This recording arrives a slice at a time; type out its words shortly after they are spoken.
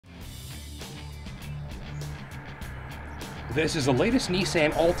This is the latest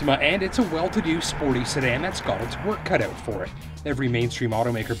Nissan Altima, and it's a well-to-do sporty sedan that's got its work cut out for it. Every mainstream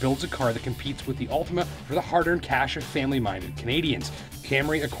automaker builds a car that competes with the Altima for the hard-earned cash of family-minded Canadians.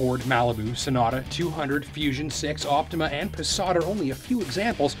 Camry, Accord, Malibu, Sonata, 200, Fusion, 6, Optima, and Passat are only a few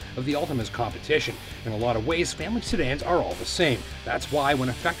examples of the Altima's competition. In a lot of ways, family sedans are all the same. That's why, when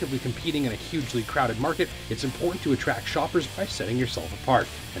effectively competing in a hugely crowded market, it's important to attract shoppers by setting yourself apart.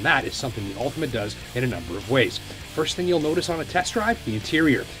 And that is something the Altima does in a number of ways. First thing you'll notice on a test drive, the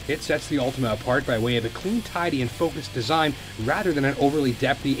interior. It sets the Altima apart by way of a clean, tidy, and focused design rather than an overly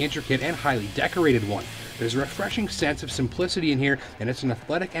depthy, intricate, and highly decorated one. There's a refreshing sense of simplicity in here, and it's an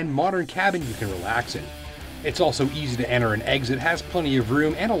athletic and modern cabin you can relax in. It's also easy to enter and exit, has plenty of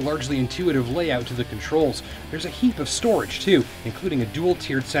room, and a largely intuitive layout to the controls. There's a heap of storage too, including a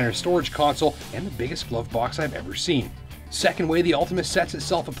dual-tiered center storage console and the biggest glove box I've ever seen. Second way the Altima sets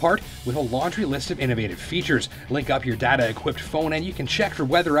itself apart, with a laundry list of innovative features. Link up your data-equipped phone and you can check for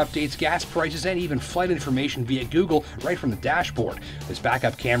weather updates, gas prices, and even flight information via Google right from the dashboard. This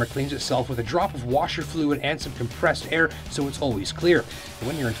backup camera cleans itself with a drop of washer fluid and some compressed air, so it's always clear. And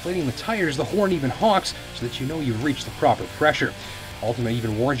when you're inflating the tires, the horn even honks so that you know you've reached the proper pressure. Altima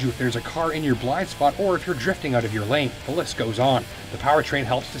even warns you if there's a car in your blind spot or if you're drifting out of your lane. The list goes on. The powertrain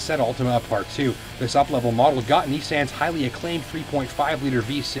helps to set Altima apart too. This up-level model got Nissan's highly acclaimed 3.5-liter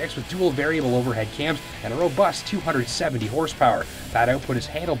V6 with dual variable overhead cams and a robust 270 horsepower. That output is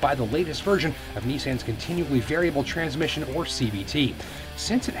handled by the latest version of Nissan's continually variable transmission, or CVT.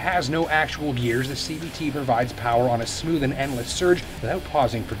 Since it has no actual gears, the CVT provides power on a smooth and endless surge without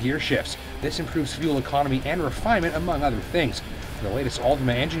pausing for gear shifts. This improves fuel economy and refinement, among other things. The latest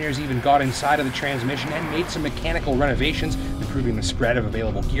Altima engineers even got inside of the transmission and made some mechanical renovations, improving the spread of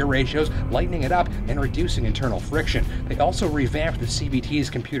available gear ratios, lightening it up, and reducing internal friction. They also revamped the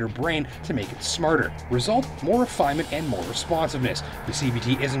CVT's computer brain to make it smarter. Result, more refinement and more responsiveness. The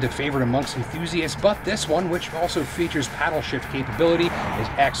CVT isn't a favorite amongst enthusiasts, but this one, which also features paddle shift capability, is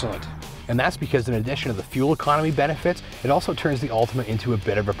excellent. And that's because in addition to the fuel economy benefits, it also turns the Altima into a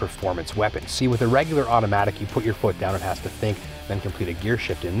bit of a performance weapon. See, with a regular automatic, you put your foot down, it has to think, then complete a gear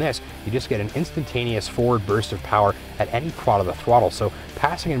shift. In this, you just get an instantaneous forward burst of power at any prod of the throttle, so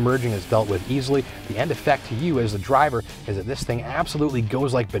passing and merging is dealt with easily. The end effect to you as the driver is that this thing absolutely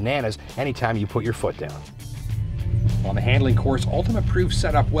goes like bananas anytime you put your foot down. On the handling course, Altima proves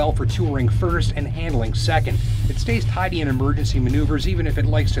set up well for touring first and handling second. It stays tidy in emergency maneuvers even if it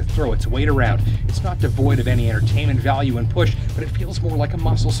likes to throw its weight around. It's not devoid of any entertainment value and push, but it feels more like a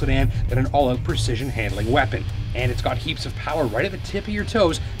muscle sedan than an all-out precision handling weapon. And it's got heaps of power right at the tip of your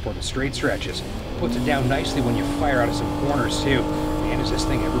toes for the straight stretches. Puts it down nicely when you fire out of some corners too. Man, does this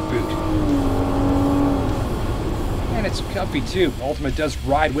thing ever boot. And it's comfy too. Altima does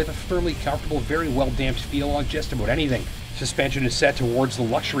ride with a firmly comfortable, very well damped feel on just about anything. Suspension is set towards the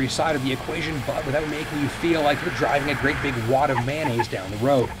luxury side of the equation, but without making you feel like you're driving a great big wad of mayonnaise down the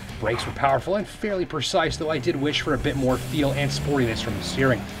road. Brakes were powerful and fairly precise, though I did wish for a bit more feel and sportiness from the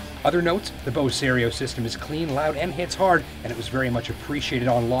steering. Other notes, the Bose stereo system is clean, loud, and hits hard, and it was very much appreciated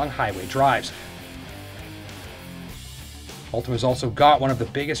on long highway drives. Altima's also got one of the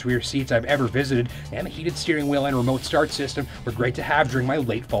biggest rear seats I've ever visited, and the heated steering wheel and remote start system were great to have during my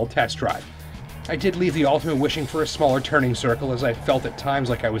late fall test drive. I did leave the Altima wishing for a smaller turning circle, as I felt at times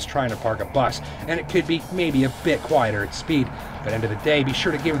like I was trying to park a bus, and it could be maybe a bit quieter at speed. But end of the day, be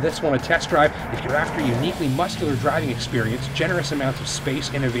sure to give this one a test drive if you're after a uniquely muscular driving experience, generous amounts of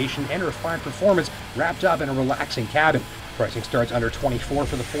space, innovation, and refined performance wrapped up in a relaxing cabin. Pricing starts under $24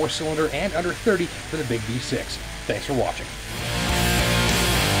 for the 4-cylinder and under $30 for the big V6. Thanks for watching.